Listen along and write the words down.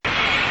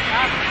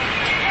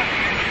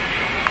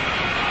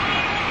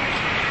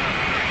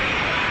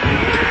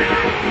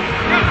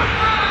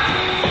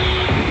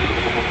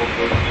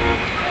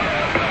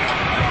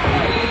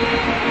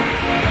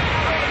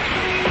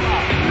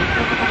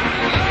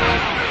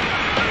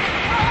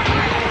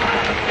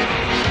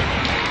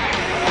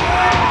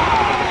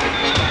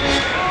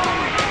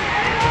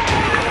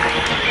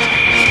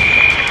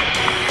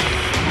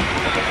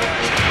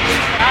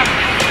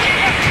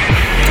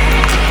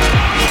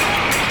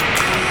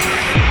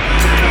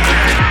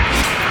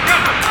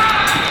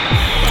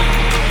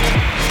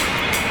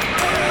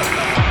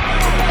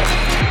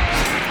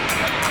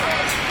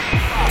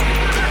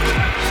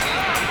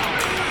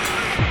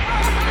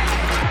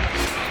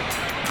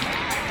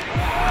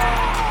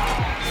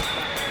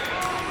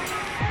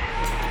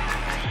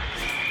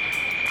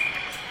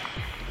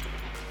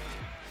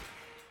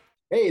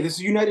Hey, this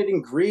is United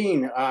in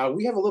Green.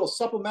 We have a little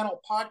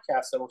supplemental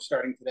podcast that we're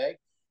starting today.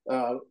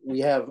 We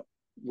have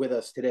with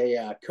us today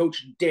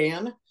Coach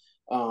Dan.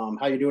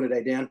 How you doing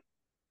today, Dan?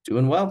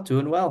 Doing well,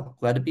 doing well.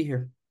 Glad to be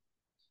here.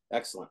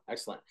 Excellent,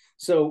 excellent.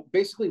 So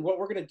basically, what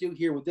we're going to do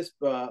here with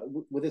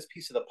this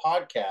piece of the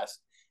podcast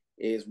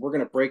is we're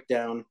going to break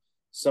down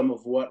some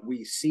of what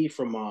we see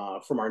from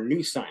our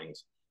new signings.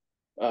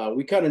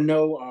 We kind of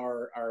know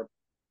our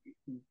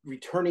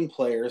returning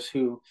players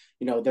who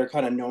they're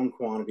kind of known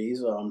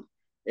quantities.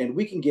 And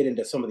we can get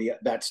into some of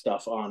that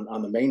stuff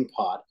on the main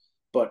pod.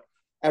 But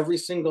every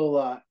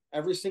single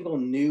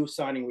new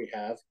signing we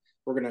have,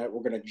 we're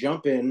gonna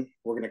jump in.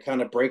 We're gonna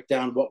kind of break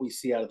down what we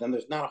see out of them.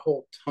 There's not a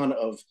whole ton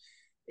of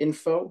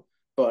info,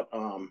 but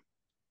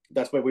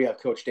that's why we have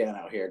Coach Dan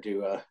out here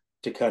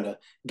to kind of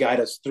guide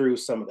us through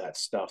some of that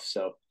stuff.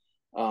 So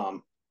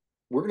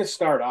we're gonna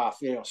start off,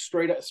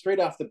 straight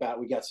off the bat.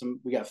 We got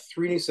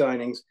three new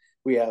signings.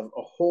 We have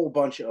a whole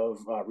bunch of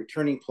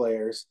returning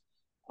players.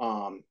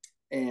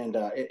 And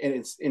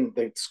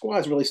the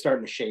squad's really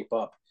starting to shape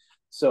up.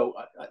 So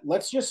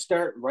let's just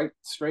start right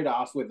straight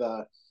off with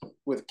a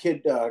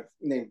kid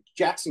named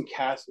Jackson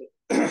Castro.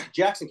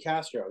 Jackson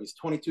Castro. He's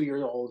 22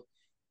 years old,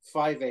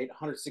 5'8",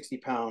 160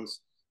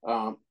 pounds.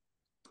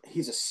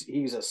 He's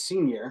a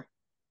senior.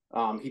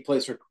 He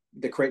plays for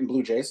the Creighton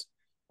Blue Jays,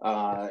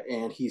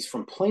 and he's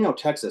from Plano,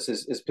 Texas.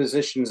 His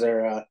positions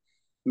are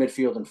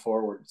midfield and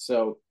forward.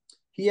 So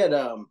he had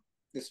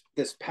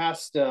this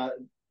past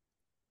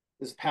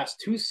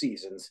 2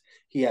 seasons,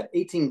 he had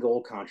 18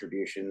 goal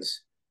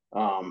contributions. He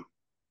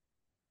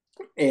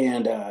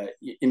had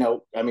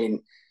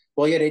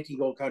 18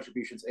 goal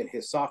contributions in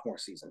his sophomore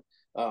season.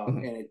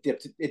 Mhm. And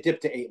it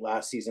dipped to 8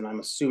 last season. I'm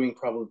assuming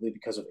probably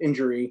because of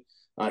injury.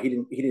 He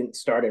didn't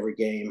start every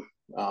game.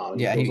 Yeah,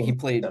 It was he only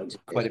played 17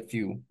 quite games. a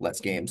few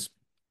less games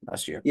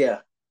last year.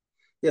 Yeah.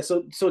 Yeah.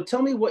 So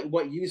tell me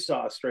what you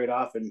saw straight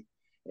off, and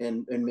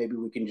maybe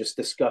we can just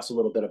discuss a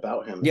little bit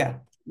about him. Yeah,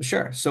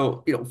 sure.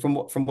 So,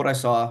 from what I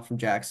saw from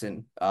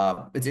Jackson,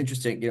 it's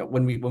interesting.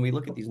 When we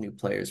look at these new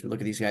players, we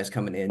look at these guys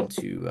coming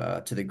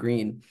into to the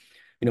green.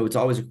 It's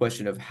always a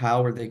question of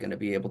how are they going to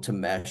be able to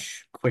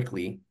mesh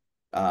quickly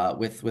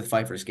with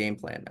Pfeiffer's game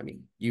plan. I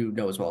mean,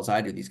 as well as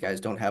I do, these guys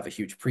don't have a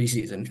huge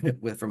preseason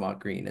with Vermont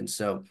Green, and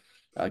so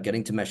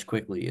getting to mesh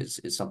quickly is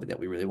something that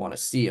we really want to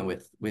see. And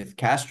with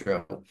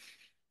Castro,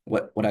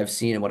 what I've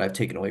seen and what I've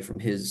taken away from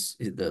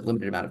the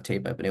limited amount of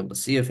tape I've been able to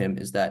see of him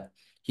is that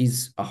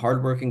he's a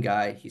hardworking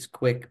guy. He's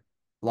quick,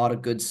 a lot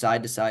of good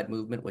side to side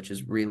movement, which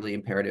is really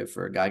imperative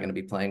for a guy going to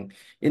be playing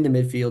in the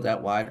midfield,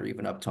 out wide, or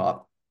even up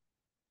top.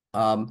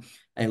 And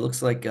he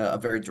looks like a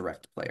very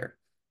direct player.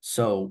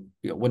 So,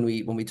 when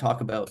we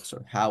talk about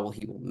sort of how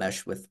he will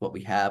mesh with what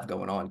we have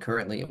going on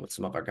currently and with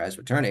some of our guys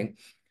returning,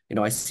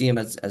 I see him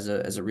as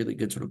a really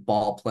good sort of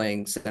ball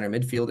playing center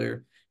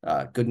midfielder,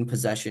 good in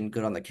possession,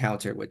 good on the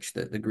counter, which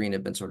the Green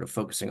have been sort of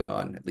focusing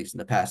on, at least in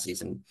the past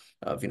season,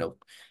 of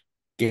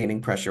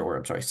gaining pressure, or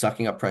I'm sorry,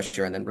 sucking up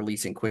pressure and then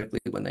releasing quickly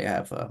when they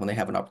have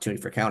an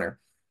opportunity for counter.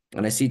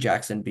 And I see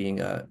Jackson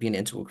being an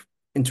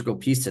integral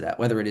piece to that,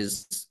 whether it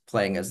is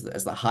playing as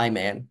the high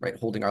man, right,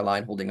 holding our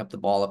line, holding up the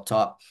ball up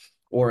top,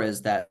 or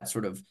as that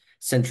sort of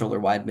central or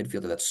wide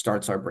midfielder that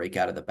starts our break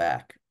out of the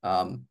back.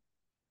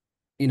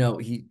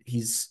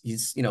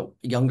 He's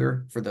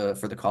younger for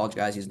the college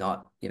guys. He's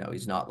not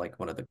like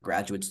one of the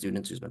graduate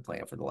students who's been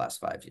playing for the last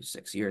 5 to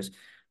 6 years,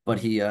 but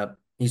he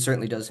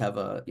certainly does have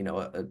a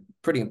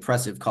pretty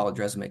impressive college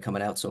resume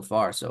coming out so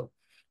far. So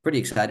pretty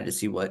excited to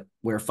see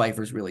where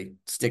Pfeiffer's really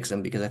sticks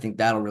him, because I think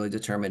that'll really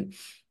determine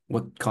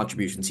what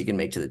contributions he can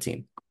make to the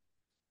team.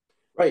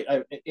 Right.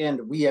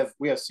 And we have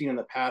seen in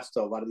the past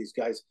a lot of these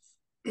guys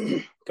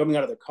coming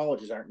out of their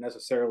colleges aren't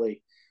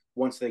necessarily,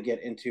 once they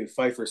get into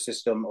Pfeiffer's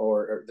system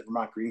or the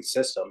Vermont Green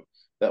system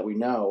that we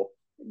know,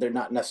 they're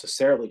not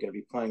necessarily going to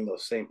be playing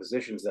those same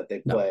positions that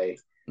they No. play,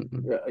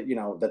 Mm-hmm.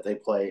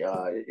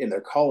 in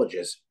their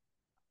colleges.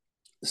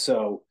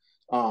 So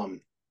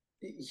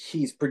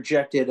he's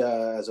projected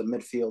as a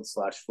midfield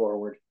slash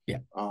forward. Yeah.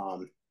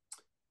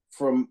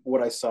 From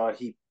what I saw,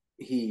 he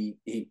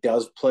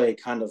does play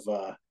kind of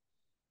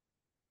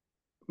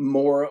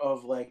more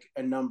of like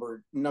a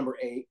number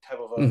 8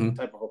 Mm-hmm.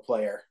 type of a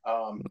player.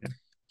 Okay.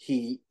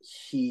 He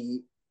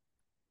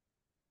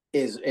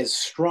is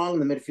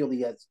strong in the midfield.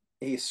 He has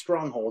a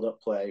strong hold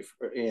up play,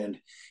 and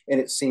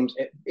it seems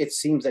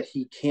that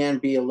he can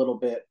be a little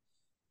bit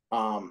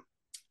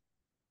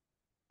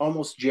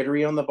almost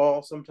jittery on the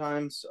ball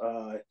sometimes.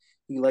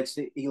 He likes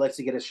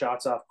to get his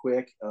shots off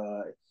quick,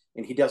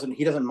 and he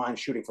doesn't mind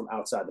shooting from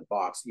outside the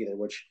box either,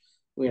 which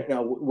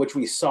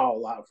we saw a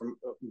lot from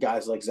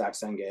guys like Zach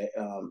Senge,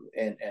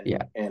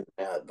 Yeah. and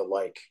the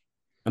like.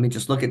 I mean,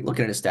 just looking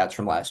at his stats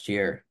from last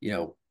year,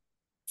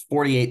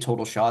 48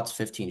 total shots,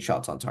 15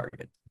 shots on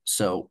target.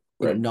 So,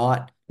 Right.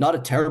 not a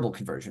terrible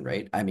conversion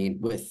rate. I mean,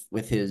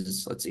 with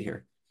his, let's see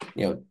here,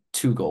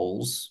 2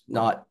 goals,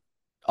 not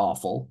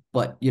awful,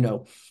 but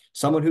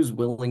someone who's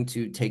willing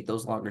to take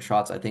those longer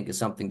shots, I think, is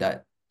something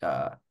that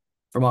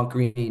Vermont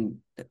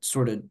Green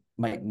sort of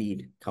might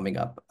need coming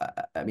up.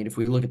 I mean, if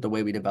we look at the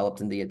way we developed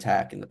in the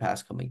attack in the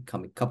past coming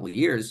couple of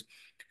years,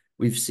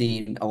 we've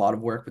seen a lot of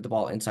work with the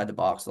ball inside the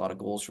box, a lot of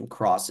goals from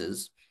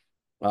crosses.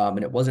 And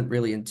it wasn't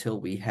really until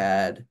we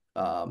had,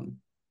 oh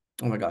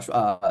my gosh,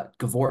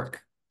 Gavork,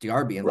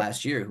 DRB in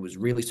last year, who was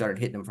really started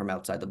hitting him from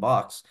outside the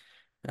box.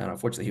 And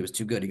unfortunately, he was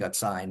too good. He got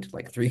signed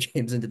like 3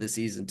 games into the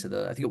season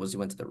I think it was, he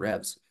went to the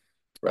Revs.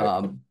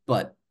 Right.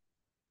 But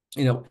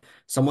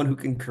someone who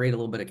can create a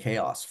little bit of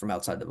chaos from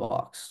outside the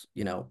box.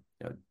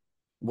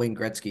 Wayne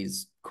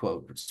Gretzky's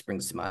quote, which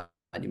springs to mind: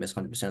 "You miss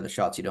 100% of the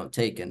shots you don't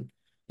take." And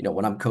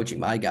when I'm coaching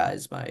my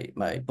guys,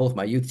 both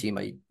my youth team,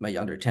 my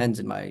under 10s,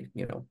 and my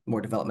more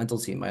developmental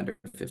team, my under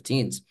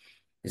 15s,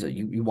 is that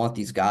you want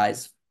these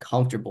guys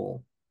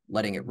comfortable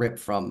letting it rip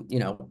from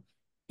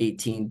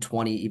 18,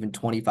 20, even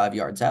 25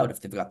 yards out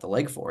if they've got the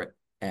leg for it.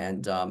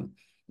 And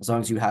as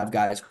long as you have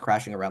guys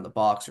crashing around the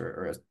box,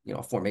 or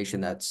a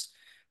formation that's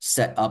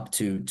set up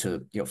to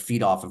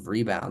feed off of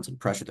rebounds and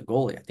pressure the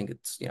goalie, I think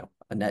it's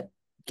a net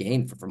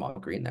gain for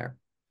Vermont Green there.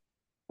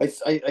 I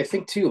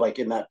think too, like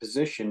in that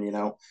position,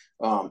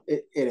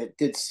 it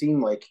did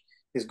seem like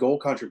his goal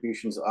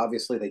contributions,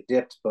 obviously they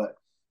dipped, but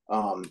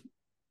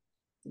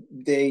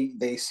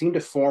they seem to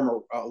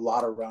form a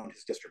lot around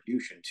his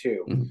distribution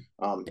too.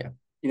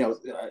 Yeah.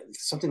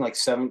 Something like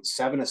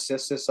seven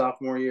assists his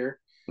sophomore year.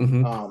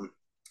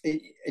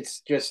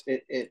 It's just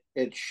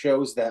it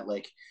shows that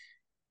like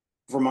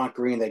Vermont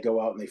Green, they go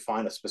out and they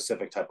find a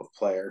specific type of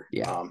player.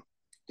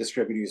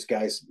 Distributors,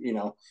 guys,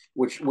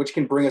 which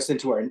can bring us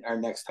into our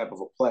next type of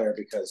a player,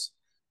 because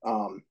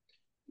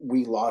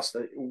we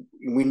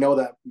know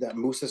that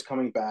Moose is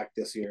coming back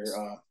this year.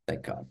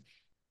 Thank God.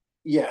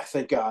 Yeah,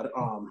 thank God.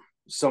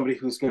 Somebody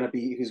who's gonna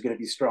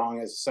be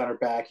strong as a center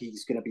back.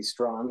 He's gonna be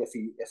strong if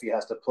he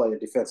has to play a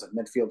defensive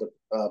midfield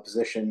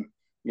position.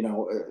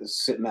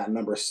 Sitting at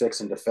number 6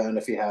 and defend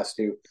if he has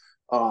to.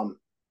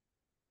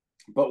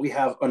 But we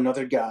have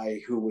another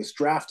guy who was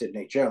drafted,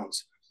 Nate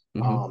Jones,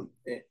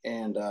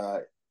 and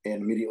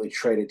immediately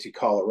traded to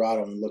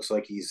Colorado, and looks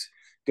like he's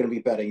going to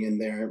be betting in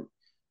there.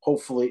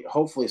 Hopefully,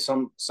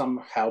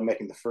 somehow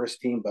making the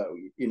first team, but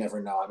you never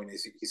know. I mean,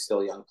 he's still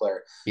a young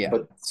player. Yeah.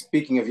 But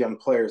speaking of young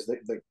players,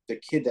 the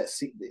kid that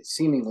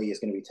seemingly is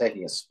going to be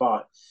taking a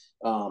spot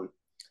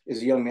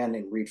is a young man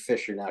named Reid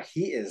Fisher. Now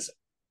he's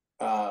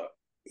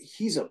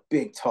a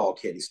big, tall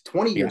kid. He's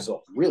 20 years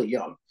old, really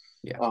young.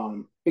 Yeah.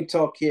 Big,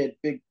 tall kid,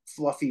 big,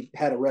 fluffy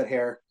head of red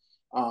hair.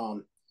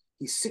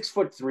 He's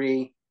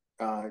 6'3".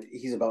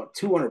 He's about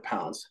 200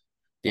 pounds.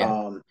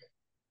 Yeah.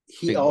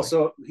 He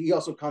also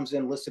comes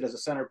in listed as a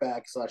center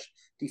back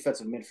 /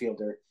 defensive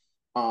midfielder.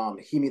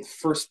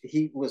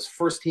 He was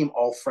first team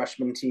all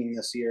freshman team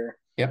this year.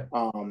 Yep.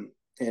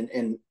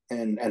 In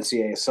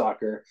NCAA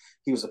soccer.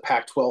 He was a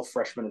Pac-12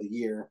 freshman of the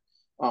year.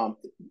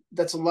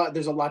 That's a lot.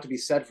 There's a lot to be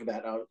said for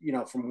that.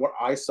 From what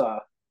I saw,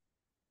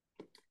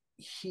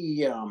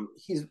 he's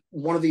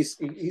one of these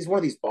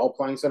ball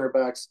playing center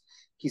backs.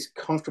 He's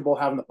comfortable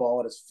having the ball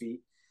at his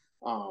feet.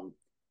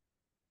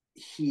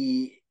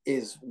 He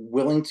is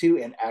willing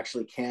to, and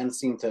actually can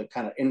seem to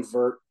kind of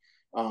invert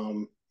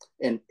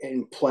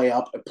and play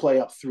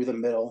up through the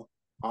middle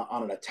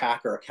on an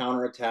attack or a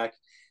counter attack.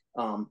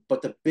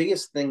 But the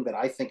biggest thing that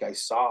I think I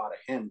saw out of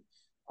him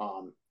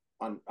on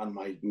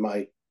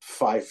my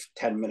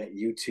 5-10 minute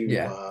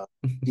YouTube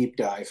deep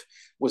dive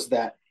was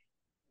that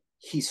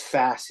he's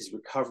fast. His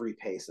recovery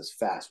pace is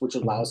fast, which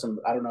allows him.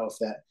 I don't know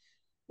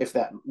if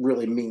that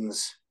really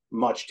means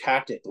much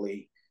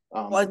tactically.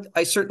 Well,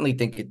 I certainly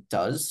think it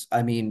does.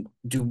 I mean,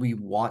 do we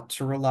want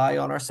to rely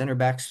on our center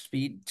back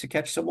speed to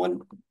catch someone?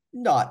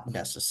 Not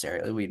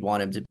necessarily. We'd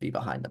want him to be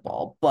behind the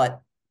ball.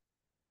 But,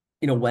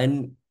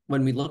 when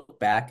we look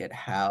back at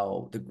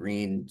how the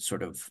Green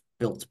sort of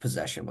built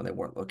possession when they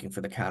weren't looking for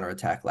the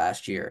counterattack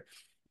last year,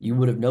 you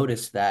would have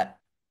noticed that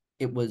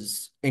it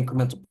was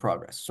incremental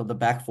progress. So the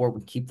back four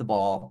would keep the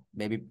ball,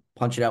 maybe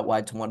punch it out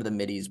wide to one of the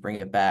middies, bring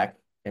it back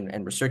and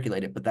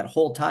recirculate it. But that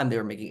whole time they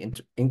were making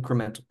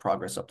incremental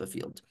progress up the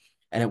field.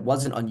 And it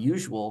wasn't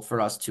unusual for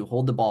us to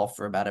hold the ball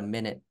for about a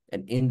minute,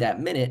 and in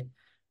that minute,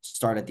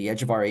 start at the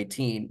edge of our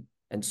 18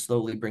 and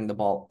slowly bring the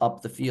ball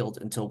up the field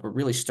until we're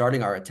really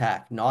starting our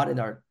attack, not in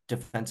our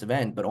defensive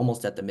end, but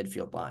almost at the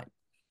midfield line.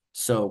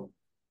 So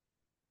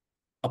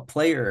a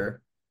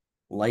player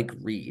like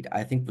Reid,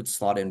 I think, would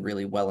slot in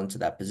really well into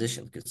that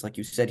position because, like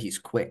you said, he's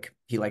quick.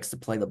 He likes to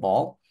play the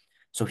ball.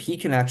 So he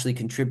can actually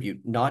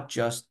contribute, not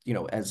just,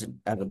 as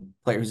a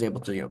player who's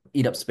able to,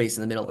 eat up space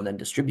in the middle and then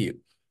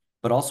distribute,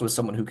 but also as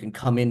someone who can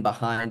come in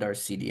behind our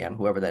CDM,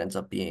 whoever that ends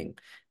up being,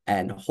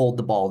 and hold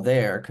the ball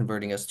there,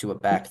 converting us to a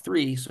back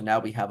three. So now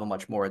we have a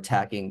much more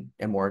attacking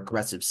and more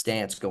aggressive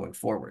stance going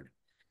forward.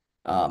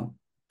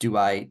 Do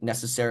I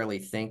necessarily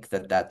think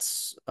that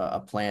that's a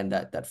plan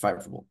that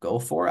Fiverr will go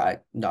for? I'm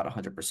not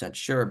 100%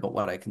 sure, but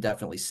what I can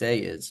definitely say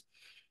is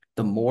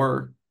the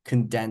more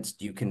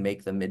condensed you can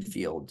make the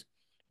midfield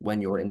when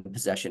you're in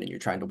possession and you're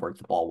trying to work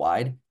the ball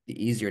wide,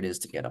 the easier it is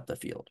to get up the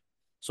field.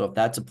 So if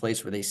that's a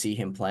place where they see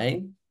him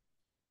playing,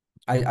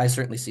 I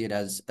certainly see it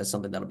as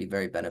something that'll be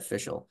very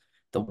beneficial.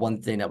 the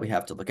one thing that we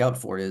have to look out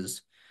for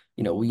is,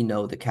 we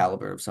know the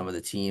caliber of some of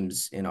the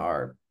teams in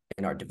our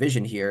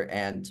division here,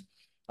 and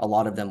a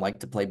lot of them like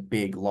to play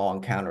big,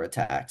 long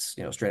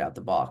counterattacks, straight out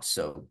the box.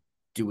 So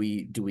do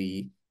we do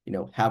we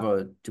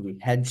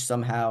hedge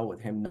somehow with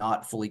him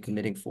not fully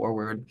committing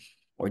forward,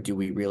 or do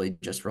we really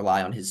just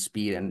rely on his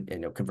speed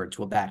and convert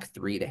to a back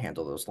three to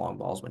handle those long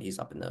balls when he's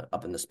up in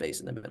the space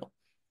in the middle?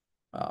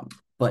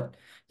 But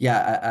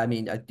yeah, I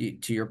mean,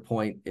 to your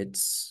point,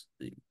 it's,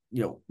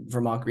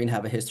 Vermont Green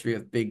have a history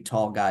of big,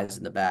 tall guys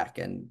in the back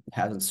and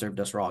hasn't served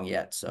us wrong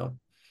yet. So,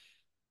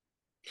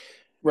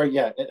 right,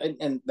 yeah,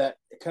 and that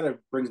kind of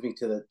brings me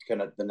to the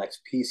kind of the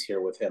next piece here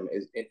with him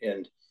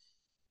and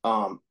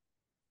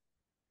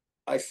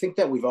I think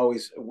that we've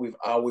always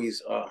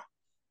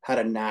had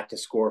a knack to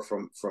score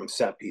from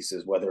set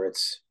pieces, whether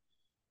it's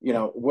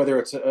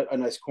a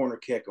nice corner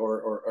kick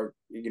or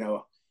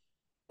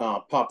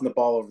popping the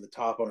ball over the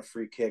top on a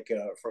free kick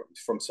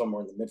from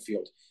somewhere in the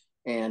midfield.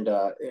 And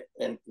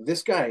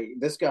this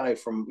guy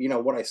from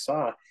what I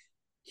saw,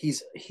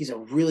 he's a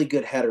really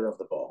good header of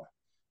the ball.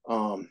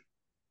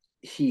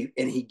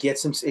 He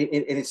gets him,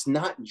 and it's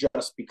not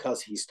just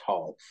because he's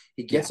tall.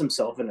 He gets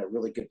himself in a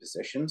really good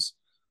positions,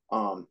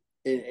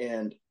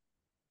 and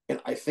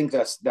I think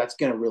that's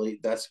gonna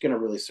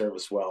really serve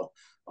us well.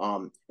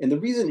 And the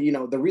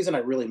reason I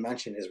really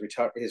mentioned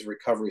his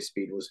recovery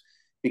speed was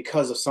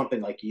because of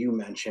something like you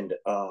mentioned,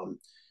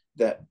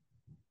 that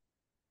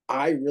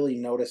I really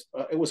noticed.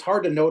 It was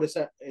hard to notice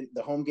that in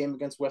the home game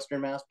against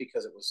Western Mass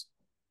because it was,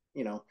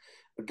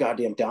 a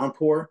goddamn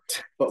downpour.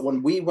 But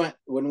when we went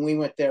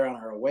there on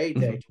our away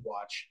day to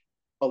watch,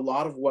 a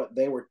lot of what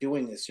they were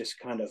doing is just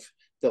kind of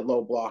the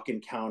low block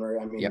encounter.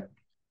 I mean,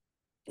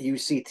 you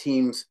see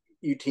teams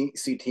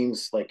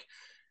like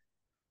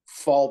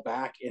fall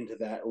back into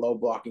that low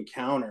block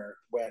encounter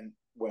when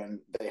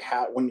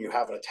you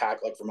have an attack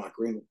like Vermont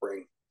Green would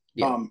bring.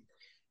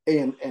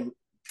 And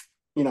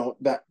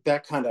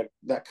that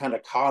kind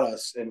of caught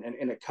us, and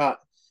it caught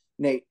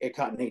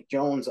Nate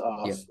Jones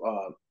off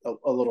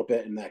a little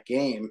bit in that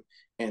game,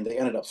 and they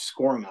ended up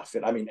scoring off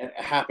it. I mean, it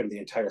happened the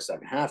entire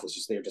second half. It's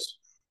just they were just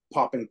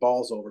popping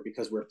balls over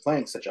because we're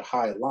playing such a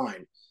high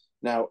line.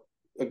 Now,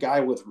 a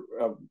guy with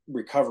a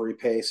recovery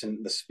pace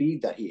and the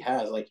speed that he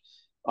has, like,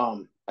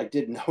 I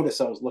did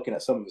notice, I was looking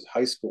at some of his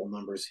high school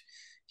numbers.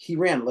 He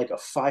ran like a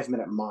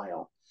 5-minute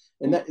mile.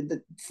 And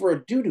that for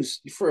a dude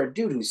who's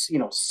 6'2",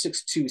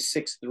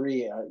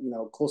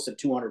 6'3", close to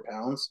 200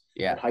 pounds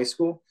in high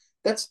school,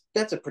 that's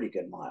a pretty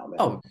good mile, man.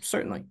 Oh,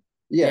 certainly.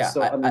 Yeah.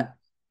 So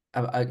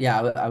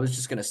I was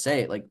just gonna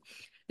say, like,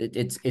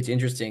 it's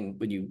interesting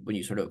when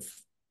you sort of,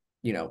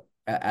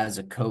 as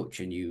a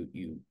coach, and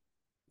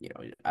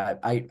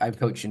I've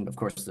coached in, of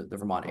course, the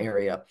Vermont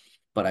area,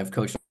 but I've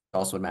coached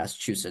also in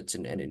Massachusetts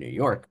and in New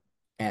York,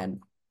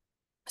 and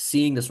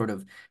seeing the sort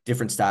of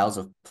different styles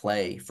of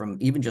play from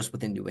even just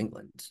within New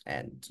England.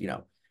 And,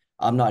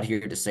 I'm not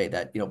here to say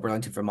that,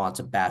 Burlington, Vermont's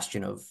a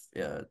bastion of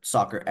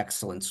soccer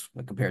excellence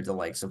when compared to the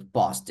likes of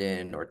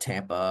Boston or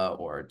Tampa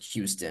or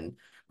Houston,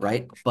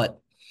 right? But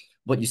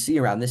what you see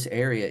around this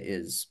area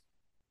is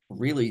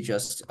really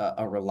just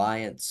a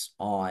reliance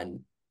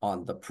on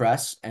the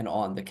press and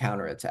on the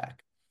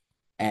counterattack.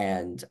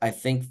 And I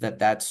think that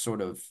that's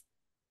sort of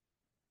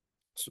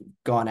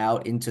gone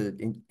out into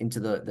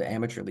the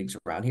amateur leagues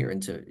around here,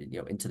 into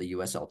the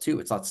USL too.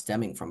 It's not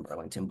stemming from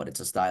Burlington, but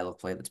it's a style of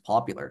play that's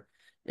popular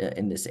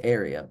in this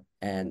area.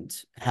 And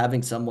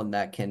having someone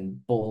that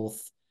can both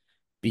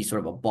be sort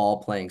of a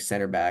ball playing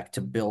center back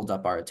to build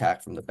up our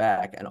attack from the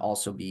back, and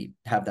also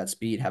have that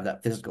speed, have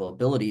that physical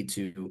ability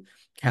to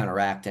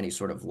counteract any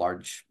sort of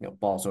large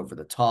balls over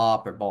the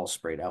top or balls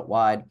sprayed out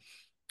wide,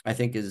 I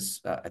think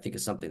is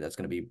something that's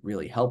going to be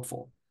really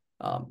helpful.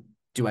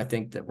 Do I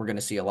think that we're going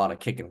to see a lot of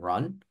kick and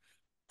run?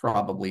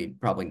 Probably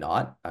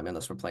not. I mean,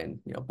 unless we're playing,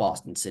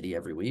 Boston City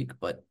every week.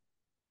 But,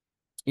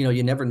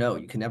 you never know.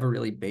 You can never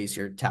really base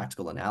your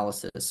tactical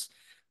analysis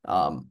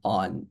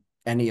on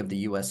any of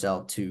the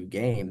USL 2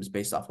 games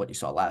based off what you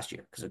saw last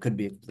year, because it could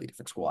be a completely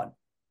different squad.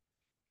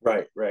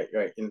 Right.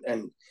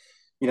 And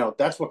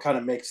that's what kind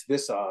of makes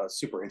this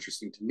super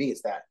interesting to me,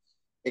 is that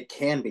it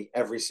can be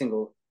every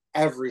single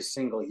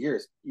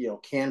year,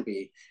 can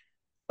be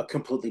a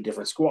completely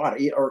different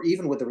squad, or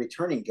even with the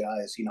returning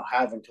guys,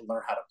 having to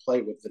learn how to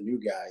play with the new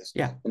guys.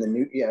 And the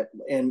new,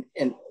 and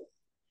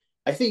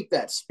I think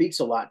that speaks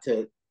a lot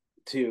to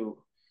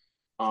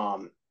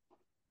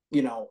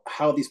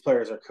how these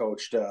players are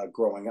coached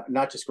growing up,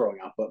 not just growing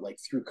up, but like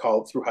through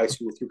high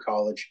school, through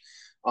college,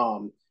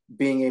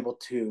 being able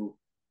to,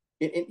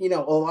 a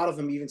lot of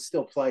them even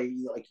still play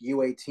like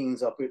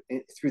U18s up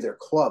through their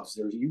clubs,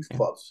 their youth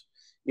clubs.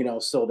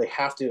 So they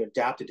have to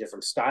adapt to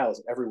different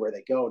styles everywhere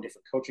they go,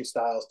 different coaching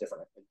styles,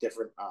 different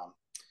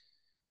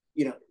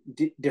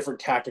different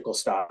tactical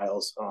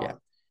styles. I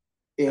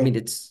mean,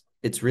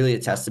 it's really a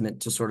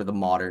testament to sort of the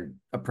modern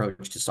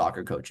approach to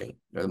soccer coaching,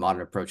 or the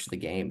modern approach to the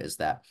game, is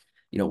that,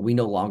 we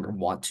no longer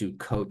want to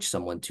coach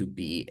someone to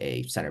be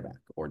a center back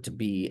or to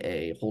be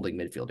a holding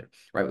midfielder,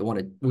 right? We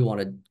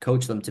want to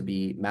coach them to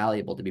be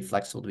malleable, to be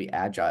flexible, to be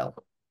agile.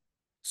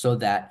 so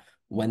that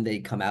when they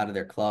come out of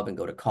their club and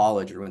go to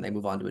college, or when they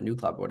move on to a new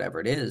club, or whatever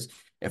it is,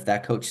 if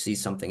that coach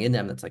sees something in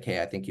them that's like,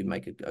 hey, I think you'd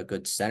make a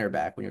good center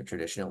back when you're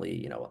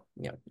traditionally,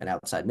 an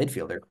outside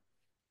midfielder.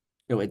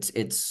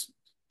 It's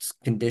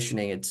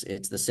conditioning,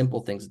 it's the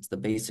simple things, it's the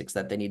basics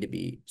that they need to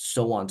be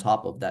so on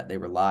top of, that they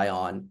rely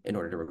on in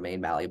order to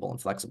remain malleable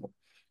and flexible.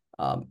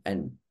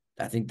 And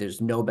I think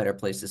there's no better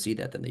place to see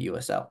that than the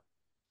USL.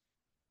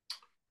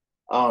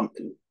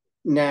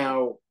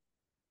 Now,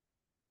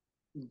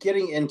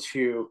 getting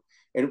into,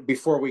 and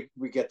before we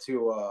get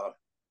to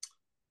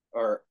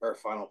our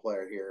final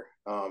player here,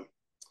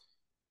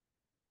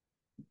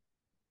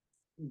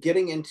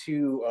 getting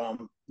into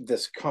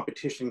this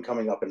competition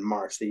coming up in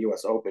March, the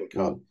U.S. Open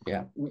Cup.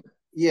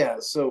 Yeah.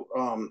 So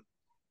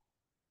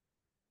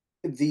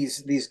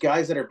these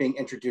guys that are being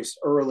introduced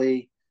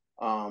early,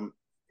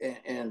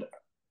 and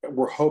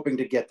we're hoping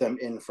to get them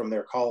in from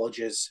their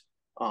colleges,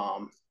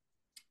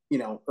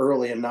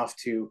 early enough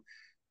to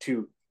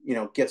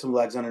get some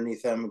legs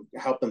underneath them,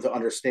 help them to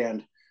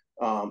understand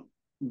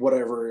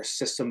whatever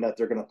system that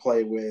they're going to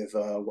play with,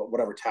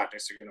 whatever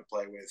tactics they're going to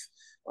play with.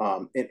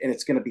 And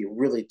it's going to be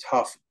really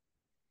tough.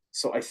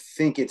 So I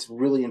think it's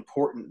really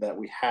important that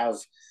we have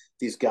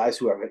these guys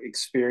who have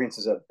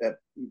experiences at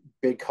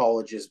big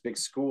colleges, big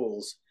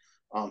schools,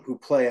 who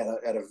play at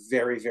a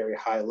very, very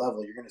high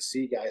level. You're going to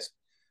see guys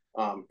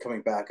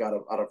coming back out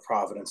of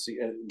Providence,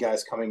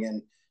 guys coming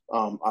in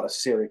out of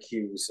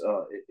Syracuse,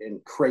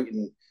 in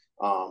Creighton,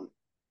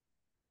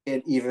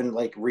 and even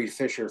like Reid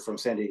Fisher from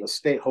San Diego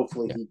State.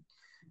 Hopefully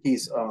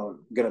he's going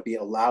to be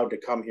allowed to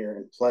come here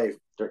and play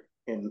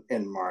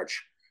in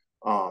March.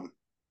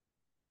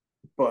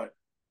 But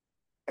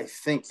I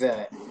think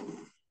that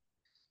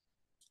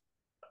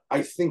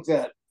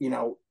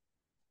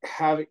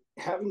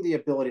having the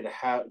ability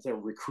to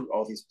recruit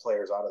all these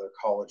players out of their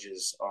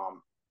colleges,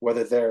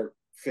 whether they're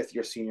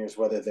fifth-year seniors,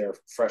 whether they're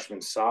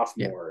freshmen,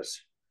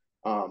 sophomores,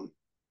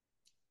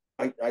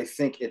 I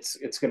think it's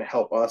going to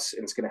help us,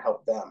 and it's going to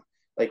help them.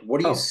 Like,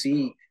 what do you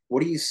see?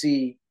 What do you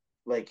see,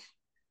 like,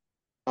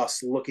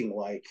 us looking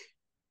like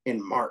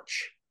in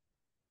March?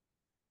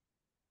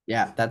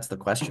 Yeah, that's the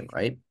question,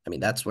 right? I mean,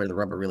 that's where the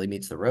rubber really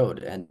meets the road,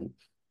 and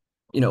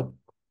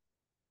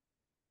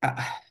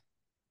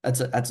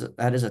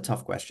that is a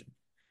tough question.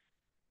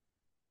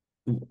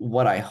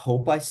 What I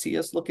hope I see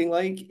us looking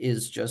like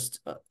is just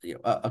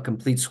a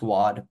complete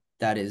squad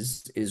that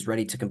is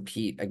ready to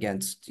compete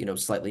against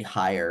slightly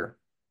higher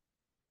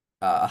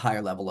a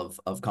higher level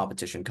of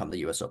competition come the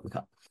US Open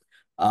Cup.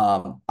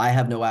 I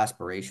have no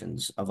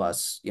aspirations of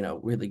us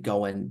really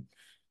going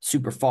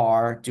super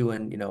far,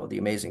 doing the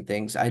amazing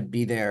things. I'd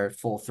be there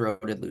full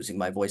throated, losing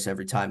my voice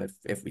every time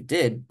if we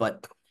did.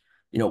 But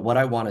what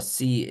I want to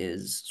see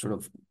is sort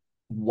of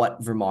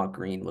what Vermont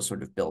Green was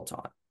sort of built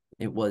on.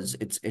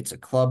 It's a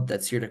club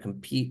that's here to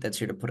compete, that's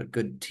here to put a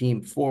good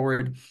team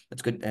forward,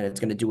 that's good, and it's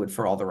going to do it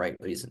for all the right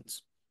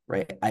reasons,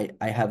 right?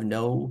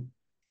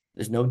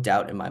 There's no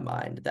doubt in my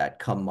mind that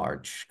come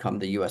March, come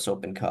the US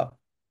Open Cup,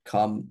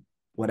 come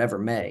whatever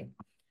May,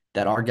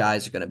 that our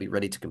guys are going to be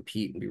ready to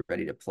compete and be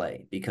ready to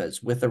play,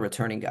 because with the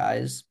returning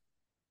guys,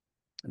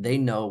 they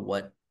know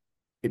what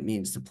it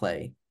means to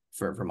play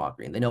for Vermont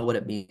Green. They know what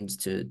it means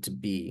to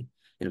be,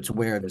 to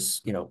wear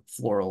this,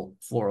 floral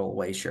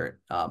away shirt.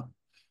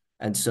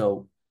 And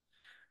so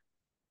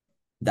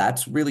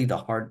that's really the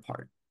hard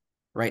part,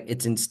 right?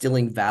 It's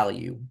instilling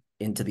value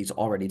into these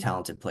already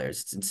talented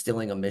players. It's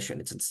instilling a mission.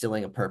 It's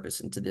instilling a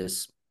purpose into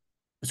this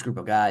group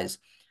of guys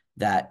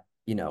that,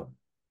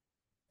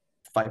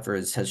 Pfeiffer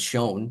has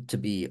shown to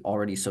be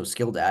already so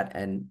skilled at.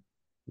 And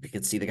we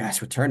could see the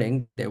guys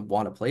returning. They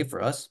want to play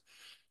for us.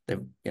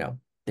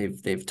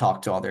 They've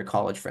talked to all their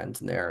college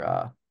friends, and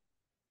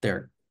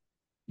they're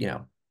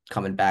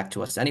coming back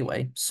to us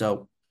anyway.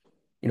 So,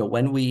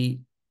 when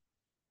we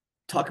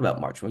talk about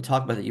March, when we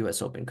talk about the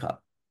US Open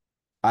Cup,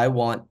 I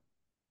want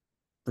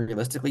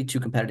realistically 2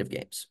 competitive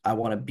games. I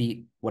want to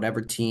beat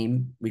whatever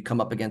team we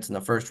come up against in the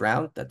first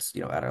round that's,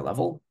 at our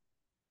level.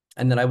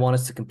 And then I want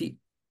us to compete,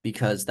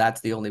 because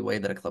that's the only way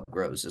that a club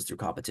grows, is through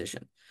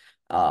competition.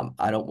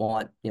 I don't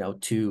want,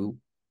 2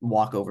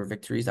 walkover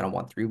victories. I don't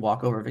want 3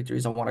 walkover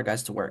victories. I want our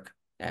guys to work.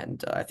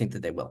 And I think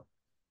that they will.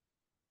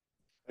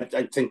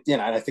 I think,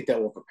 and I think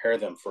that will prepare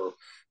them for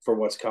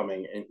what's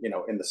coming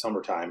in the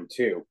summertime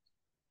too.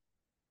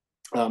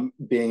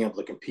 Being able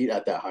to compete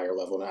at that higher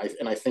level.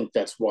 And I think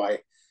that's why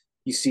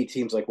you see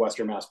teams like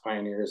Western Mass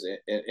Pioneers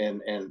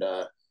and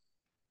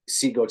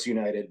Seagoats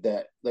United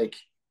that like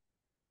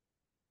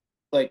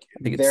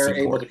they're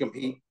able to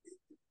compete.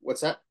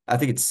 What's that? I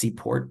think it's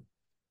Seaport.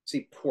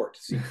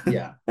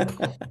 Yeah.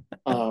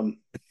 I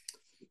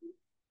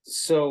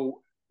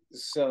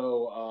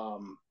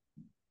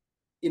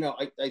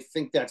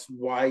think that's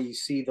why you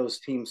see those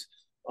teams,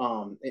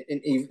 and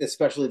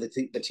especially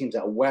the teams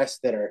out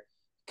west that are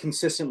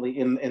consistently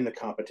in the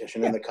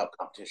competition, in the cup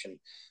competition,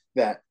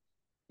 that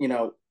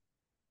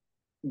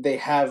they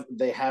have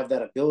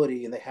that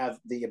ability, and they have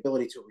the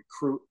ability to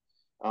recruit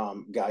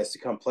guys to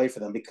come play for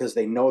them, because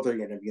they know they're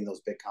going to be in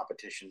those big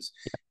competitions,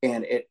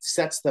 and it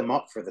sets them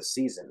up for the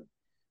season.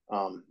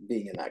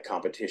 being in that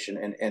competition,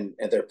 and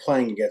they're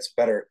playing against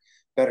better,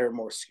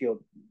 more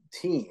skilled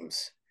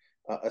teams,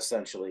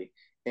 essentially.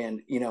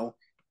 And you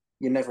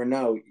never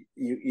know.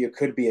 You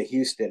could be a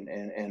Houston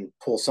and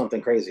pull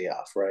something crazy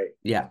off, right?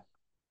 Yeah.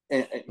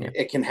 And Yeah.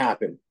 it can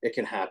happen. It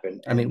can happen.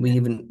 I mean,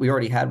 we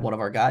already had one of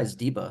our guys,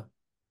 Deba,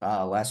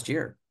 last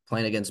year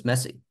playing against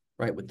Messi,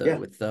 right? With Yeah,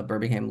 the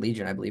Birmingham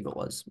Legion, I believe it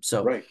was.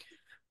 So, right.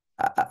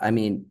 I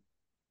mean,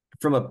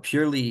 from a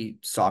purely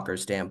soccer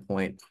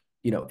standpoint,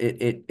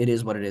 it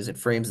is what it is. It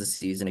frames the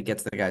season. It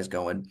gets the guys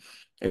going.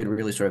 It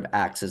really sort of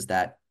acts as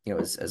that,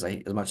 as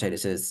much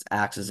as it is,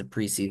 acts as a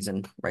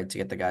preseason, right, to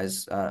get the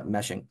guys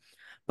meshing.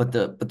 But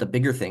the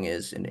bigger thing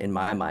is, in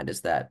my mind,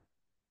 is that,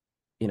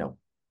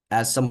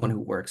 as someone who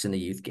works in the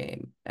youth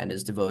game and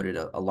has devoted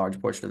a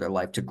large portion of their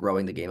life to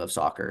growing the game of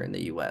soccer in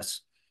the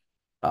U.S.,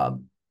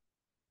 um,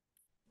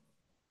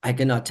 I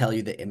cannot tell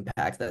you the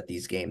impact that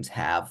these games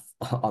have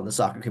on the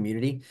soccer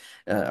community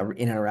in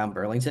and around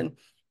Burlington.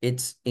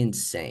 It's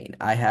insane.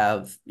 I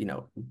have,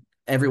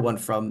 everyone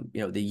from,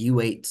 the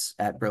U8s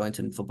at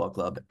Burlington Football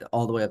Club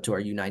all the way up to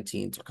our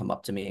U19s will come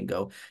up to me and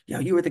go,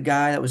 you were the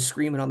guy that was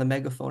screaming on the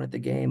megaphone at the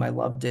game. I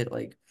loved it.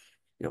 Like,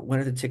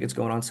 when are the tickets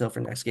going on sale for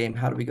next game?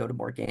 How do we go to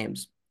more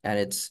games? And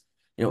it's,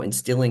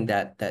 instilling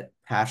that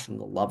passion,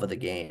 the love of the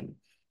game.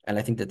 And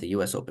I think that the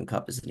U.S. Open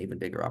Cup is an even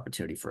bigger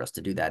opportunity for us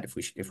to do that if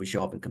we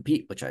show up and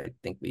compete, which I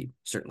think we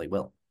certainly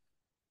will.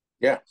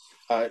 Yeah,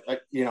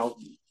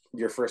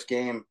 your first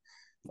game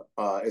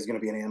is going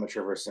to be an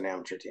amateur versus an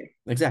amateur team.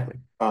 Exactly.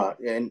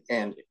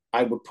 And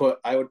I would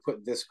put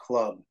this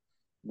club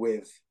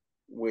with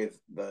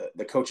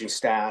the coaching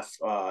staff,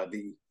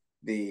 the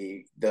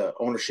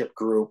ownership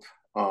group,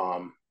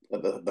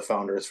 the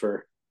founders,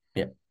 for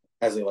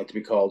as they like to be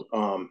called,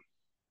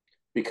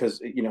 because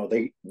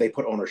they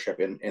put ownership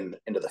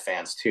into the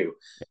fans too.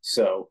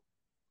 So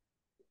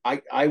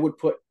I would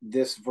put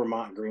this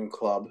Vermont Green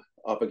Club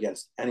up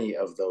against any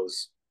of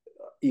those,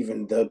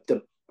 even the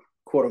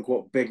quote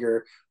unquote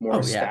bigger, more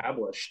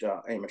established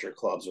amateur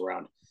clubs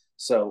around.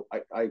 So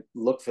I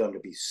look for them to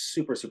be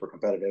super, super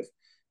competitive.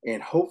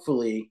 And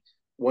hopefully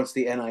once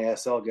the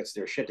NISL gets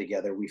their shit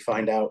together, we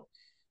find out,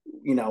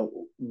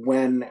 who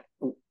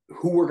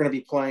we're going to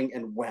be playing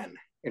and when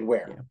and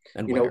where. Yeah.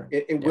 And where.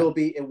 It will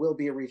be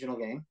a regional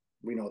game.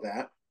 We know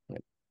that.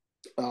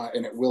 Yeah.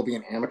 And it will be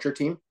an amateur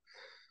team.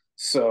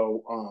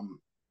 So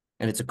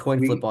and it's a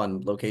coin flip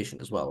on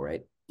location as well,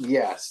 right?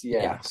 Yes,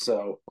 yeah.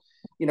 So,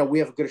 we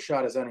have a good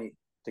shot as any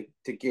to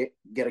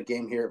get a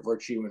game here at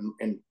Virtue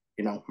in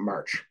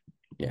March.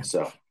 Yeah.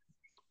 So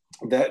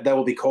that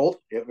will be cold.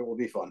 It will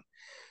be fun.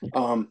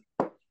 Yeah.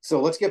 So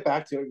let's get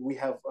back to it. We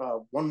have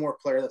one more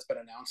player that's been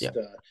announced. Yeah.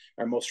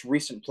 Our most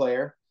recent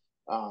player.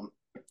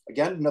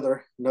 Again,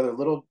 another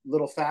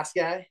little fast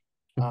guy.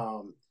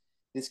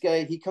 This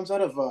guy, he comes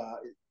out of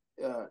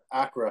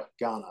Accra,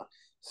 Ghana.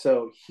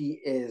 So he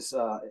is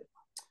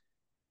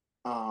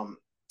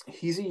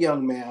he's a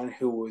young man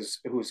who was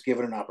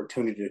given an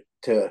opportunity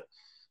to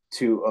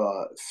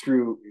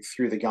through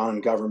the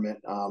Ghanaian government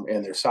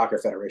and their soccer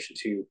federation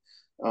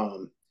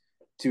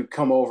to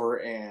come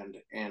over and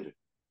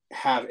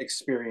have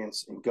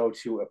experience and go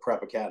to a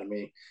prep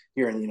academy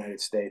here in the United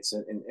States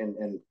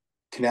in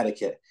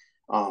Connecticut.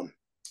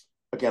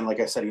 Again, like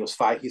I said, he's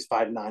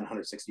 5'9",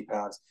 160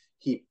 pounds.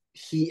 He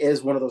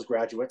is one of those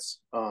graduates,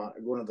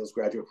 one of those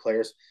graduate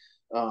players.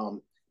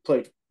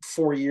 Played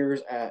 4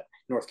 years at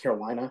North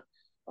Carolina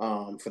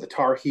for the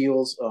Tar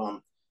Heels,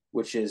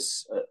 which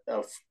is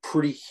a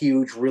pretty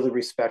huge, really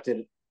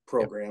respected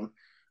program.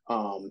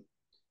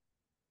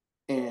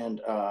 He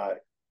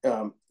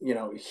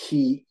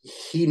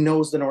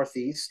knows the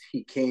Northeast.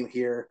 He came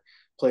here,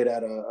 played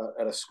at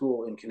a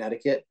school in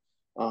Connecticut,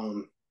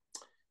 a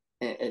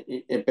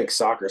big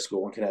soccer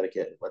school in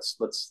Connecticut. Let's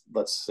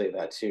say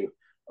that too.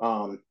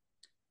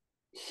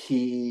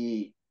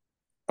 He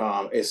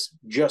is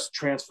just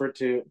transferred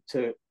to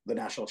the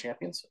national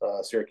champions,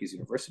 Syracuse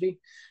University,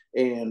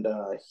 and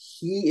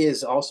he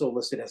is also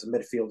listed as a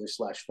midfielder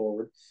 /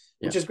 forward,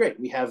 which is great.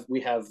 We have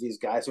these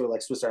guys who are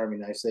like Swiss Army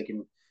knives. They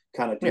can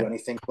kind of do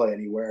anything, play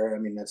anywhere. I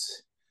mean,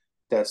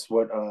 that's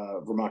what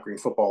Vermont Green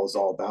football is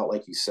all about,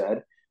 like you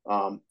said.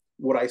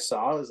 What I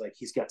saw is like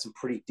he's got some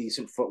pretty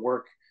decent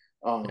footwork.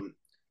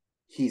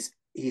 He's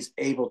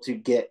able to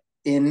get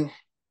into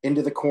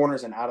the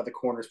corners and out of the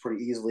corners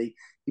pretty easily.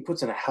 He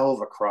puts in a hell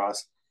of a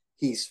cross.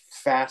 He's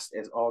fast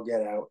as all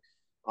get out.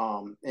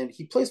 And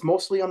he plays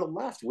mostly on the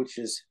left, which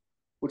is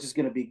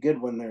going to be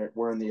good when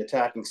we're in the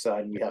attacking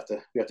side and we have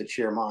to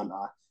cheer him on.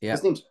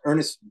 His name's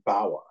Ernest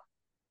Bawa.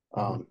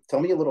 Tell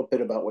me a little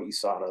bit about what you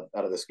saw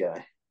out of this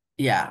guy.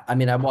 Yeah, I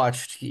mean, I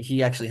watched.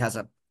 He actually has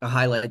a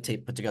highlight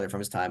tape put together from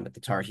his time at the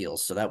Tar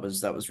Heels, so that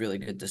was really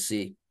good to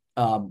see.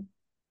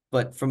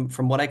 But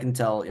from what I can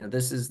tell,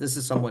 this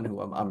is someone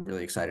who I'm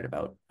really excited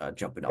about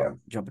jumping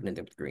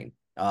into the green.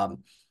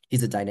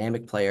 He's a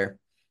dynamic player.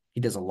 He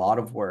does a lot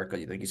of work,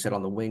 like you said,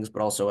 on the wings,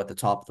 but also at the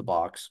top of the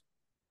box.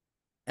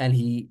 And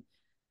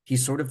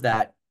he's sort of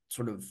that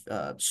sort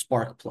of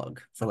spark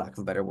plug, for lack of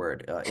a better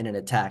word, in an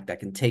attack that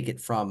can take it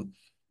from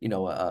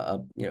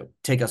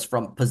take us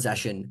from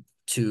possession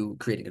to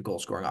creating a goal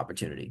scoring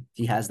opportunity.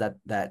 He has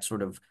that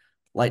sort of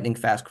lightning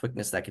fast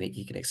quickness that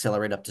he can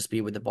accelerate up to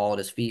speed with the ball at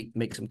his feet,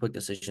 make some quick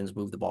decisions,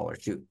 move the ball or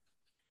shoot.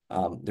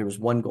 There was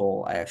one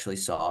goal I actually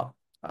saw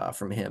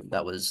from him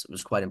that was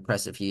quite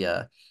impressive. He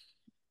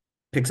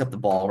picks up the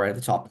ball right at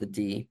the top of the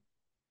D,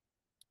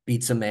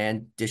 beats a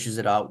man, dishes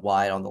it out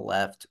wide on the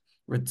left,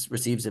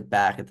 receives it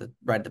back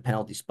right at the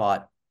penalty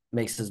spot,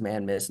 makes his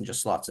man miss, and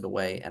just slots it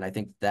away. And I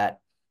think that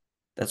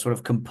sort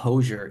of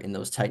composure in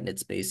those tight knit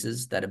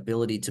spaces, that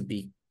ability to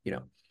be,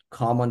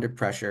 calm under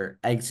pressure,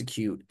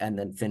 execute, and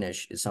then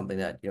finish is something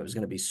that, is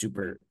going to be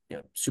super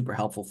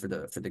helpful for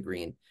the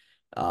Green.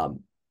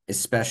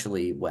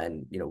 Especially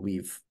when,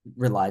 we've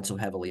relied so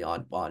heavily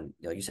on,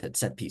 like you said,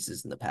 set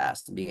pieces in the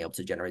past, and being able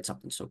to generate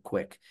something so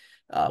quick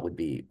would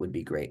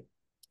be great.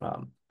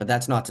 But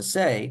that's not to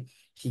say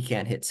he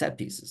can't hit set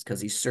pieces,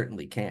 because he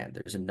certainly can.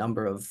 There's a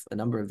number of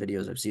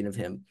videos I've seen of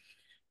him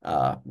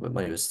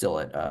when he was still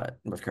at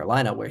North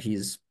Carolina, where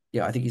he's,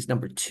 I think he's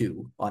number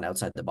 2 on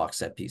outside the box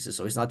set pieces.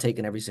 So he's not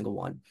taking every single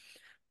one,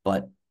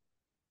 but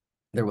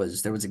there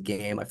was a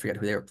game, I forget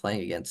who they were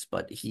playing against,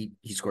 but he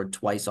scored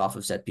twice off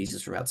of set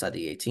pieces from outside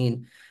the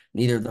 18.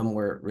 Neither of them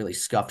were really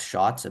scuffed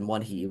shots, and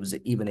one he was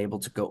even able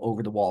to go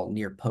over the wall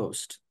near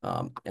post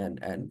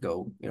and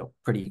go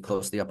pretty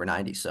close to the upper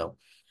 90. So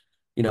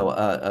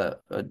a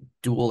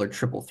dual or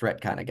triple threat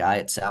kind of guy,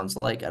 it sounds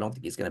like. I don't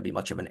think he's going to be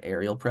much of an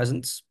aerial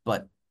presence,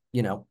 but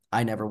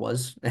I never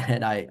was,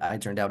 and I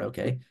turned out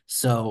okay.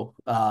 So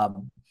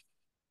I'm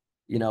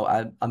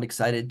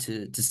excited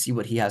to see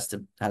what he has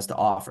to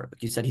offer.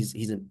 Like you said,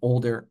 he's an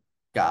older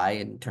guy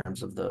in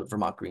terms of the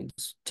Vermont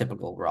Green's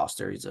typical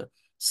roster. He's a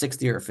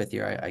 6th year or 5th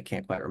year, I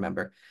can't quite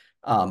remember.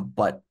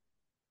 But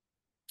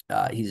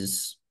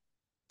he's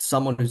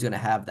someone who's going to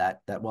have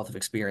that wealth of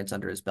experience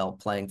under his belt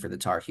playing for the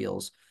Tar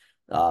Heels,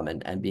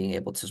 and being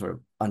able to sort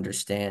of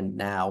understand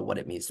now what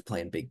it means to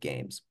play in big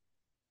games.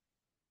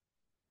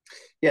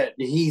 Yeah,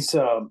 he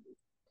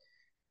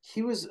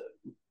was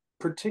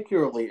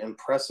particularly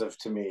impressive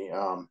to me.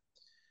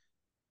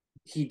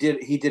 He did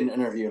an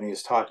interview, and he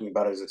was talking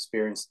about his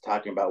experience,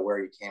 talking about where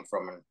he came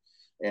from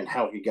and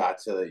how he got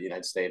to the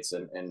United States,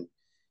 and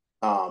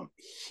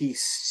he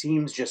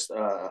seems just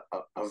a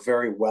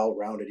very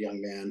well-rounded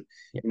young man.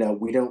 Yeah.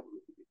 We don't,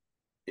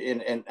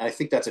 and I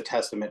think that's a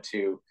testament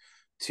to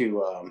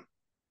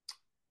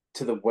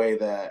the way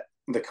that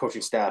the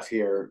coaching staff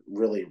here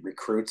really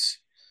recruits.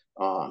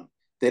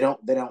 They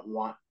don't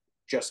want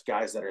just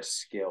guys that are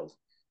skilled.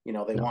 They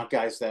want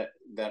guys that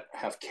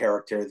have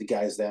character, the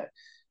guys that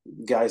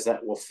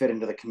will fit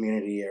into the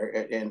community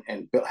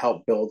and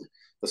help build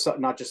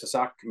not just the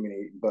soccer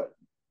community, but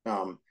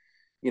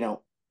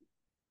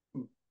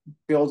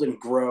build and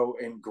grow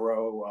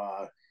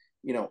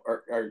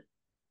our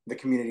the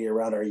community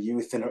around our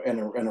youth and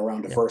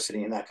around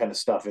diversity and that kind of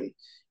stuff. And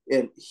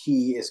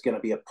he is going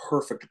to be a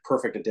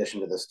perfect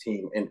addition to this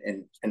team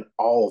in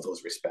all of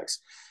those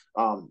respects.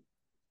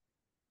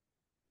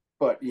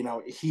 But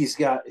he's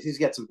got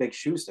some big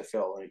shoes to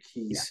fill. Like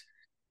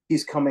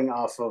he's coming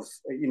off of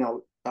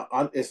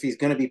if he's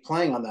going to be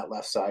playing on that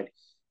left side,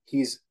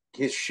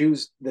 the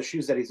shoes that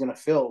he's going to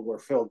fill were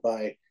filled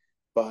by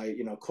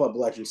club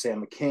legend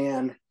Sam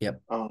McCann.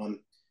 Yep.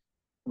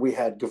 We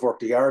had Gavork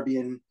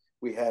Diarbian,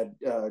 we had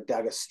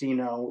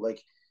D'Agostino.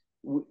 Like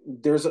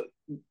there's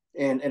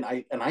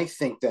I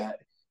think that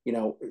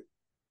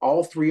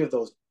all 3 of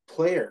those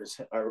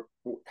players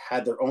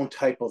had their own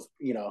type of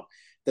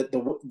that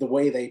the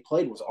way they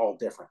played was all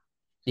different.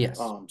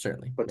 Yes,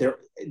 certainly. But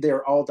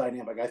they're all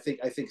dynamic. I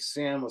think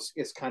Sam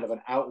is kind of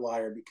an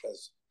outlier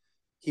because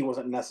he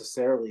wasn't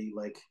necessarily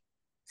like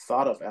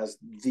thought of as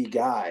the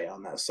guy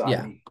on that side.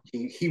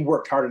 Yeah. He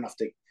worked hard enough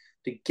to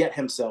get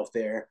himself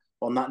there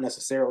while not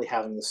necessarily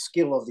having the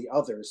skill of the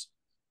others.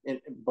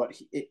 But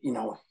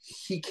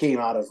he came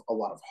out of a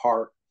lot of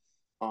heart.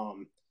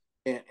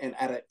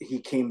 He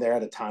came there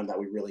at a time that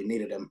we really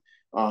needed him.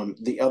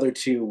 The other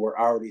 2 were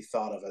already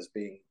thought of as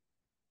being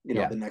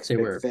the next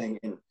big thing,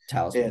 and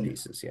talisman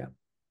pieces.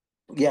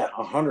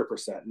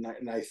 100%.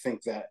 And I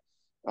think that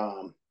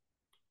I'm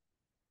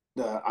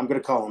going to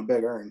call him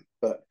Big Ern,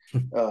 but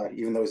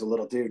even though he's a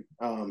little dude,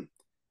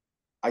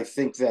 I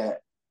think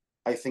that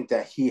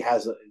he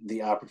has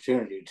the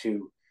opportunity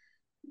to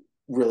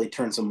really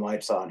turn some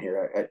lights on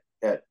here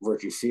at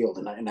Virtue Field,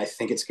 and I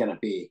think it's going to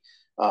be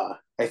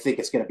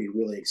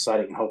really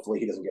exciting, and hopefully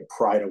he doesn't get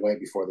pried away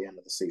before the end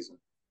of the season.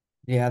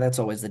 Yeah, that's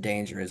always the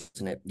danger,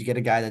 isn't it? You get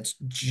a guy that's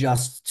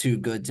just too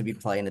good to be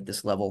playing at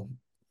this level.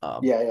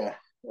 Yeah.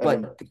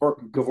 But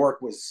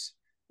Gavork was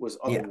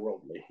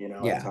otherworldly,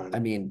 at the time. I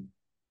mean,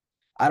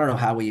 I don't know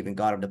how we even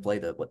got him to play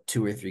the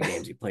 2 or 3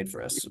 games he played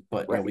for us,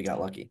 but right. We got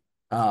lucky.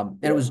 And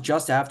it was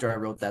just after I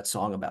wrote that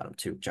song about him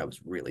too, which I was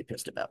really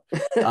pissed about.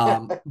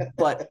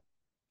 But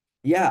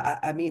yeah,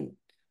 I mean,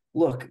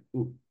 look,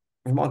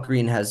 Vermont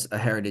Green has a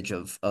heritage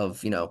of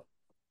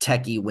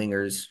techie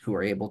wingers who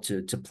are able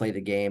to play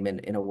the game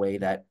in a way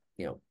that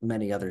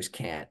many others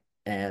can't.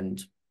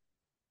 And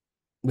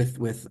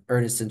with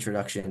Ernest's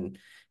introduction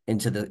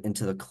into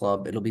the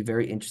club. It'll be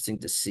very interesting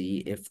to see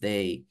if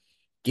they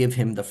give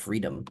him the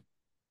freedom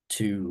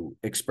to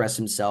express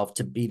himself,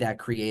 to be that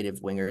creative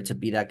winger, to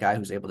be that guy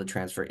who's able to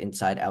transfer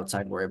inside,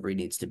 outside, wherever he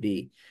needs to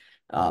be,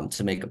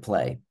 to make a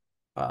play.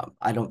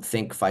 I don't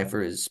think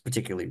Pfeiffer is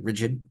particularly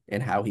rigid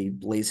in how he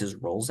lays his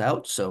roles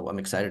out, so I'm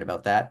excited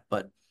about that.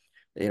 But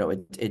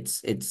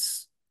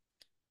it's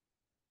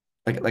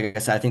like I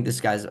said, I think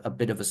this guy's a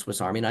bit of a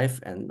Swiss Army knife,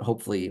 and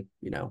hopefully,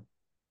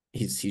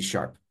 he's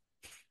sharp.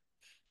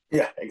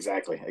 Yeah,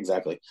 exactly.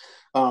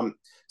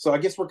 So I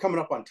guess we're coming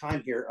up on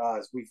time here.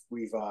 As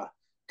we've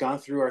gone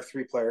through our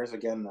three players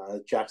again.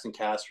 Jackson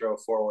Castro,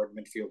 forward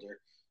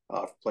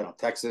midfielder, playing on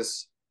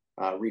Texas.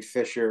 Reid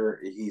Fisher,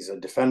 he's a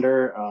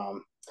defender.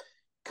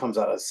 Comes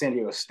out of San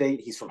Diego State.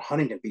 He's from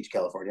Huntington Beach,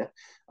 California.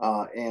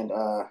 And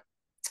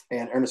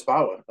Ernest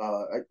Bawa.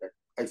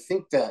 I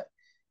think that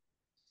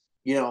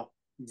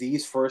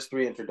these first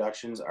three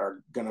introductions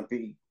are going to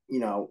be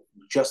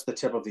just the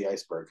tip of the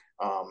iceberg.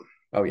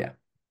 Oh yeah.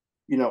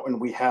 And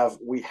we have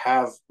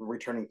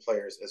returning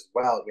players as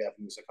well. We have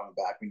Musa coming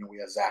back. We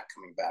have Zach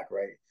coming back,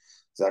 right?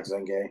 Zach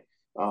Zenge.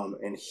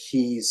 And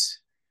he's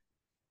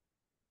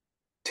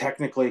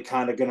technically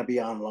kind of going to be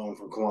on loan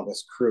from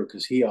Columbus Crew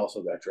because he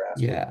also got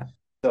drafted. Yeah.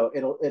 So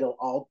it'll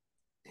all,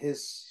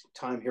 his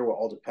time here will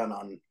all depend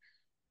on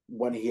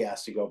when he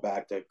has to go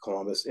back to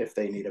Columbus, if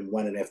they need him,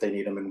 when and if they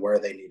need him, and where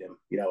they need him.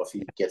 If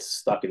he gets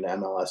stuck into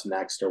MLS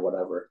next or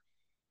whatever.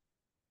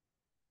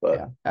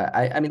 But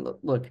yeah, I mean,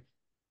 look,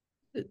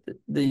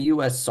 the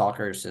U.S.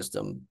 soccer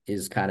system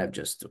is kind of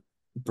just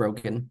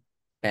broken,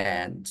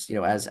 and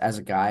as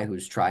a guy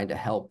who's trying to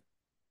help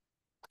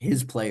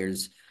his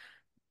players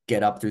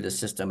get up through the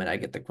system, and I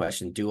get the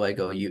question: do I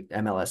go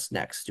MLS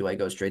next? Do I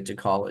go straight to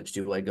college?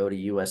 Do I go to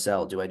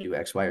USL? Do I do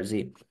X, Y, or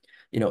Z?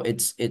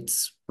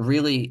 It's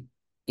really,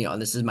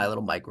 and this is my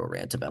little micro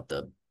rant about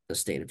the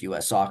state of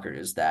U.S. soccer,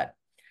 is that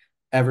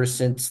ever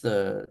since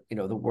the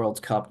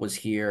World Cup was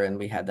here and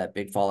we had that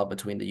big fallout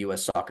between the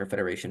U.S. Soccer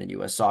Federation and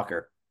U.S.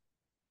 Soccer,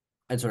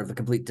 and sort of the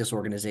complete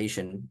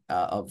disorganization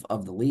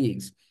of the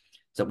leagues,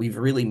 so we've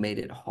really made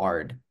it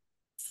hard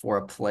for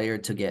a player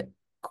to get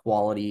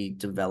quality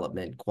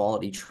development,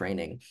 quality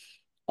training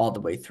all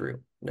the way through.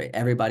 Right?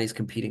 Everybody's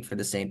competing for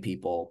the same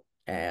people.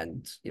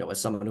 And, as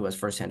someone who has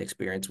firsthand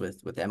experience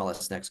with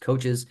MLS Next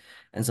coaches,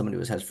 and someone who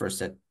has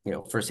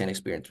firsthand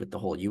experience with the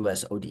whole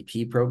US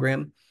ODP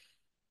program,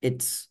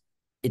 it's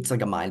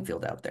like a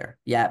minefield out there.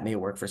 Yeah, it may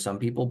work for some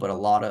people, but a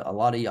lot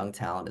of young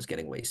talent is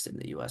getting wasted in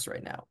the US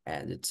right now.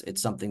 And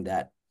it's something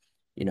that,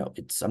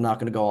 I'm not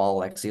going to go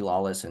all Lexi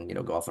Lawless and,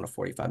 go off on a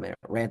 45-minute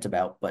rant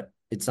about, but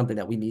it's something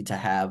that we need to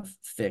have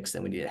fixed,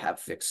 and we need to have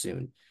fixed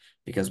soon,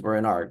 because we're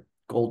in our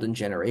golden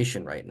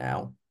generation right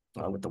now,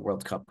 with the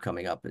World Cup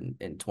coming up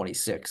in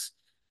 26.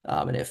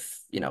 And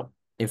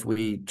if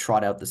we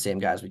trot out the same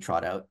guys we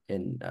trot out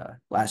in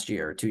last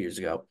year or 2 years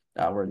ago,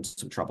 we're in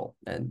some trouble.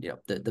 And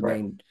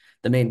right.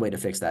 the main way to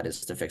fix that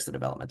is to fix the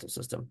developmental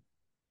system.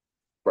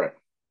 Right.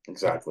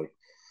 Exactly.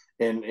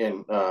 Yeah.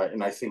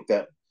 And I think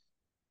that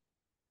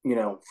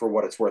for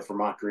what it's worth,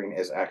 Vermont Green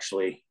is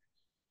actually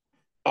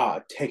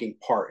taking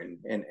part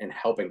in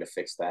helping to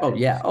fix that. Oh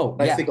yeah.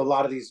 I think a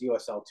lot of these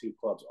USL2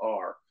 clubs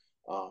are.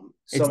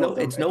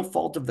 It's no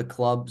fault of the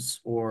clubs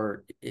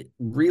or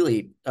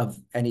really of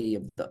any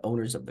of the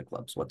owners of the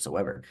clubs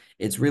whatsoever.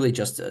 It's really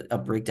just a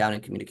breakdown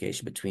in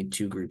communication between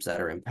two groups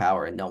that are in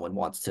power, and no one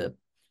wants to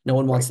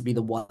be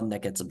the one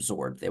that gets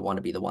absorbed. They want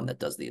to be the one that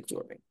does the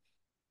absorbing.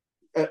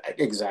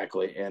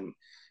 Exactly.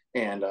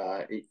 And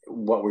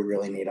what we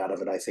really need out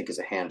of it, I think, is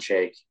a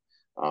handshake,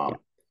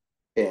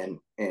 and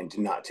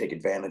to not take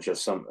advantage of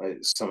some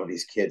of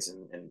these kids,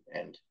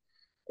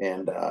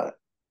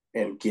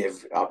 and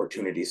give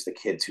opportunities to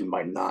kids who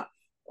might not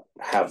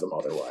have them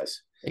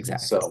otherwise.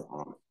 Exactly.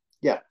 So,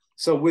 yeah.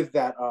 So with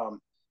that,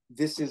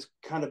 this has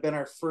kind of been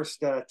our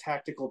first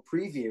tactical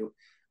preview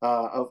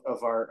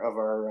of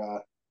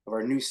our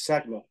new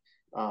segment,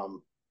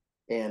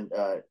 and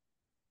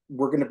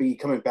we're going to be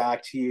coming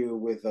back to you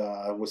with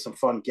some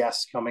fun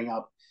guests coming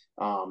up.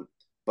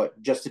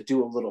 But just to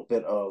do a little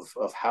bit of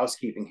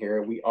housekeeping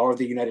here, we are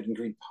the United in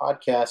Green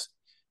podcast.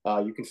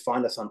 You can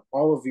find us on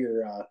all of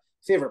your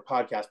favorite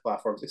podcast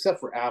platforms, except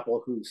for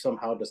Apple, who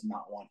somehow does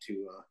not want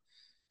to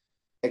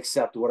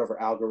accept whatever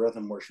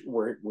algorithm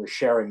we're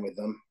sharing with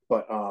them.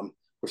 But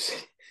we're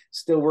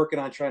still working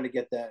on trying to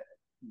get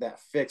that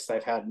fixed.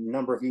 I've had a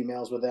number of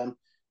emails with them,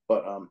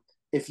 but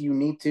if you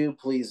need to,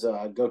 please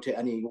go to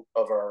any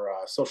of our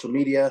social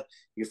media.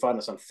 You can find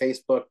us on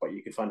Facebook, but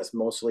you can find us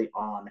mostly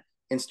on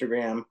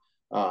Instagram.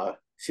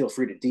 Feel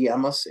free to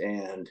DM us,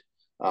 and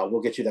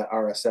we'll get you that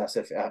RSS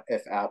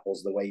if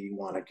Apple's the way you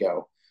want to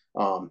go.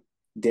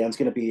 Dan's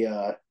gonna be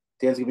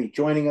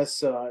joining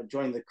us,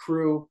 joining the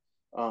crew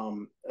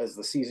as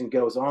the season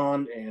goes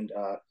on, and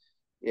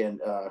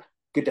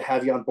good to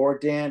have you on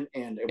board, Dan.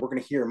 And we're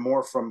gonna hear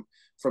more from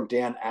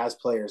Dan as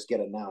players get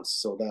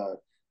announced. So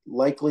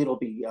likely it'll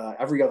be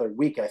every other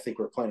week. I think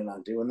we're planning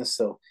on doing this,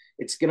 so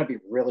it's gonna be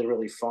really,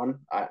 really fun.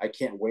 I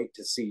can't wait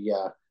to see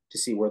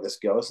see where this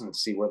goes and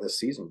see where this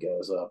season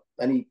goes.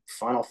 Any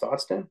final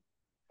thoughts, Dan?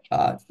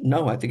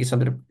 No, I think you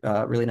summed it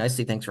up really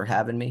nicely. Thanks for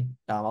having me.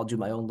 I'll do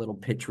my own little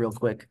pitch real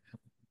quick.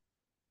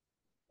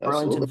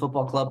 Burlington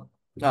Football Club,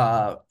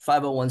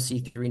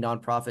 501c3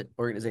 nonprofit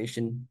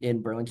organization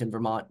in Burlington,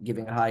 Vermont,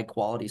 giving a high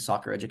quality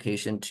soccer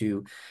education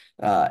to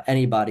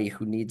anybody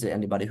who needs it,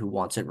 anybody who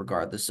wants it,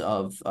 regardless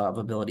of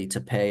ability to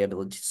pay,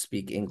 ability to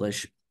speak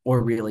English,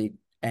 or really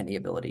any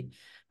ability.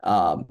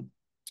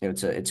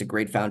 It's a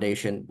great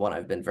foundation, one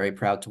I've been very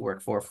proud to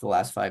work for the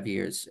last 5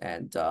 years,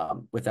 and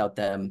without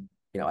them,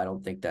 I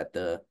don't think that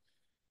the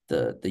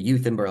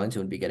youth in Burlington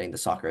would be getting the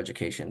soccer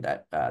education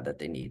that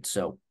they need.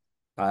 So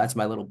that's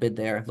my little bid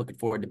there. Looking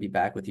forward to be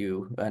back with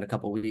you in a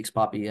couple of weeks,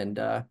 Poppy. And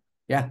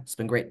yeah, it's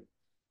been great.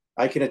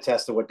 I can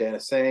attest to what Dan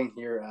is saying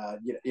here.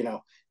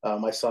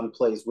 My son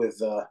plays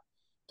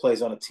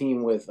on a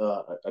team with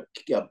a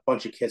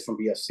bunch of kids from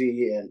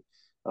BFC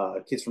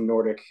and kids from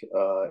Nordic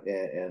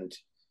and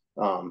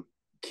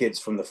kids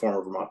from the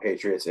former Vermont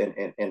Patriots and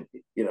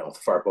the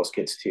Fire Post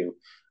kids too.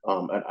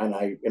 And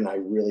I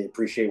really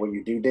appreciate what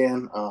you do,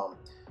 Dan.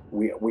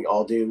 We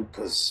all do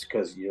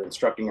because you're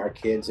instructing our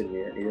kids and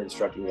you're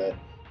instructing the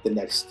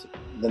next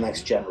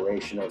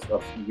generation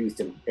of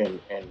youth in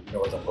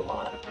Northern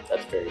Vermont at the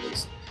very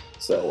least.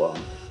 So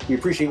we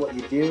appreciate what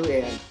you do,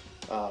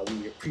 and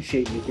we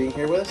appreciate you being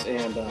here with us.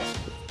 And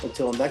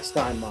until next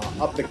time,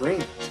 up the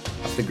green.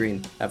 Up the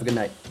green. Have a good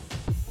night.